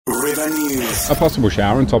River News. A possible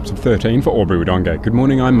shower on tops of 13 for Albury-Wodonga. Good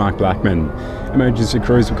morning, I'm Mark Blackman. Emergency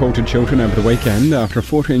crews were called to Chiltern over the weekend after a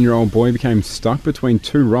 14-year-old boy became stuck between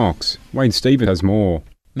two rocks. Wade Stevens has more.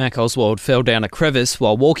 Mac Oswald fell down a crevice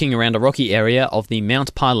while walking around a rocky area of the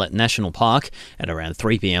Mount Pilot National Park at around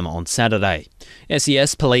 3 p.m. on Saturday.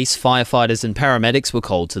 SES, police, firefighters and paramedics were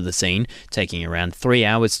called to the scene, taking around 3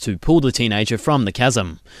 hours to pull the teenager from the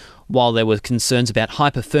chasm. While there were concerns about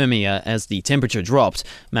hypothermia as the temperature dropped,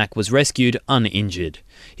 Mac was rescued uninjured.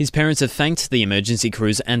 His parents have thanked the emergency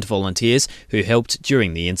crews and volunteers who helped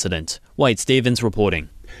during the incident. Wade Stevens reporting.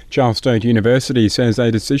 Charles Sturt University says a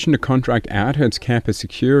decision to contract out its campus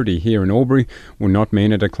security here in Albury will not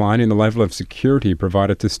mean a decline in the level of security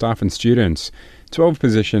provided to staff and students. 12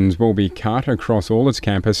 positions will be cut across all its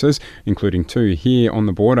campuses, including 2 here on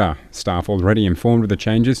the border. Staff already informed of the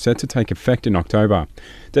changes set to take effect in October.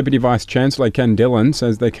 Deputy Vice-Chancellor Ken Dillon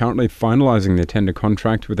says they're currently finalising their tender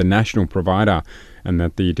contract with a national provider and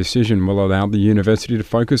that the decision will allow the university to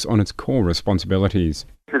focus on its core responsibilities.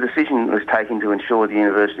 The decision was taken to ensure the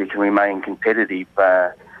university can remain competitive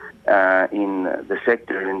in the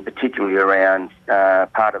sector, and particularly around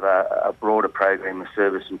part of a broader program of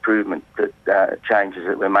service improvement changes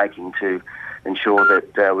that we're making to ensure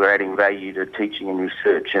that we're adding value to teaching and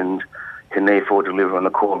research and can therefore deliver on the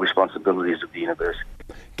core responsibilities of the university.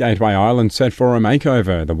 Gateway Island set for a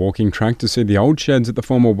makeover. The walking track to see the old sheds at the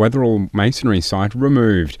former Wetherill masonry site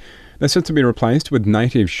removed. They're set to be replaced with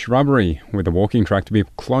native shrubbery, with the walking track to be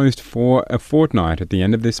closed for a fortnight at the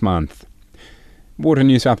end of this month. Water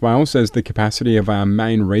New South Wales says the capacity of our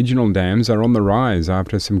main regional dams are on the rise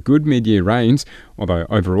after some good mid-year rains, although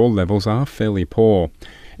overall levels are fairly poor.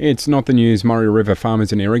 It's not the news Murray River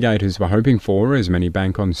farmers and irrigators were hoping for, as many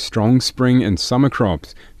bank on strong spring and summer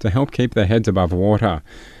crops to help keep their heads above water.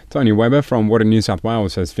 Tony Webber from Water New South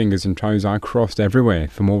Wales says fingers and toes are crossed everywhere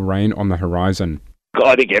for more rain on the horizon.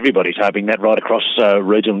 I think everybody's hoping that right across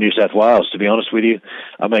regional New South Wales, to be honest with you.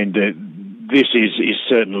 I mean, this is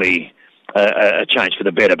certainly a change for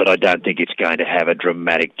the better, but I don't think it's going to have a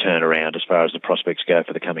dramatic turnaround as far as the prospects go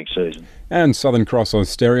for the coming season. And Southern Cross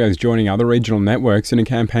Austereo is joining other regional networks in a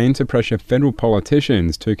campaign to pressure federal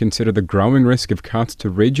politicians to consider the growing risk of cuts to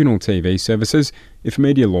regional TV services if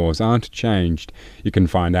media laws aren't changed. You can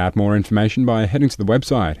find out more information by heading to the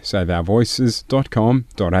website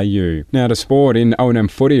saveourvoices.com.au. Now to sport. In O&M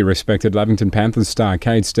footy, respected Lavington Panthers star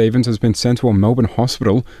Cade Stevens has been sent to a Melbourne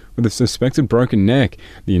hospital with a suspected broken neck,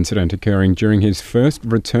 the incident occurring during his first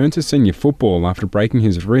return to senior football after breaking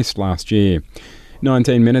his wrist last year.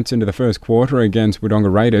 19 minutes into the first quarter against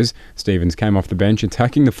Wodonga Raiders, Stevens came off the bench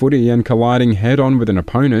attacking the footy and colliding head-on with an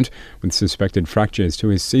opponent with suspected fractures to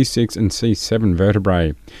his C6 and C7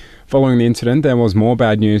 vertebrae. Following the incident, there was more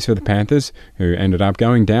bad news for the Panthers, who ended up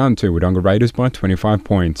going down to Wodonga Raiders by 25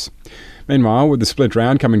 points. Meanwhile, with the split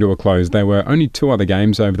round coming to a close, there were only 2 other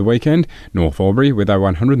games over the weekend. North Albury with a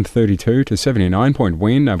 132-79 point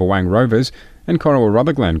win over Wang Rovers, and Corowa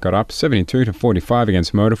Rutherglen got up 72-45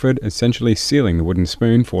 against Myrtleford, essentially sealing the wooden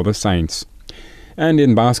spoon for the Saints. And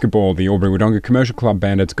in basketball, the Albury-Wodonga Commercial Club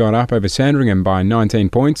Bandits got up over Sandringham by 19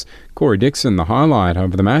 points. Corey Dixon, the highlight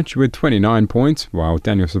of the match, with 29 points, while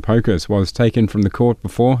Daniel Sopokas was taken from the court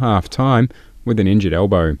before half-time with an injured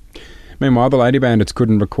elbow. Meanwhile, the Lady Bandits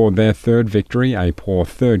couldn't record their third victory, a poor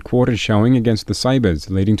third quarter showing against the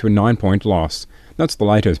Sabres, leading to a 9-point loss. That's the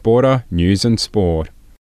latest Border News and Sport.